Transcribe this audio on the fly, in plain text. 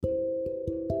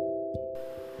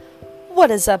What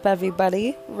is up,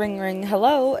 everybody? Ring ring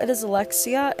hello, it is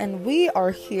Alexia, and we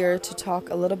are here to talk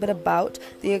a little bit about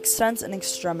the extents and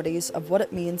extremities of what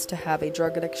it means to have a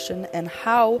drug addiction and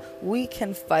how we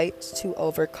can fight to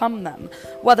overcome them.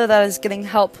 Whether that is getting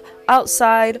help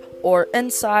outside or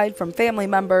inside from family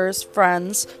members,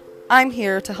 friends, I'm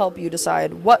here to help you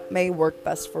decide what may work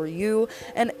best for you,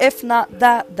 and if not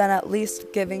that, then at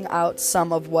least giving out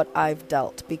some of what I've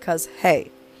dealt, because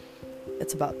hey,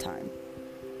 it's about time.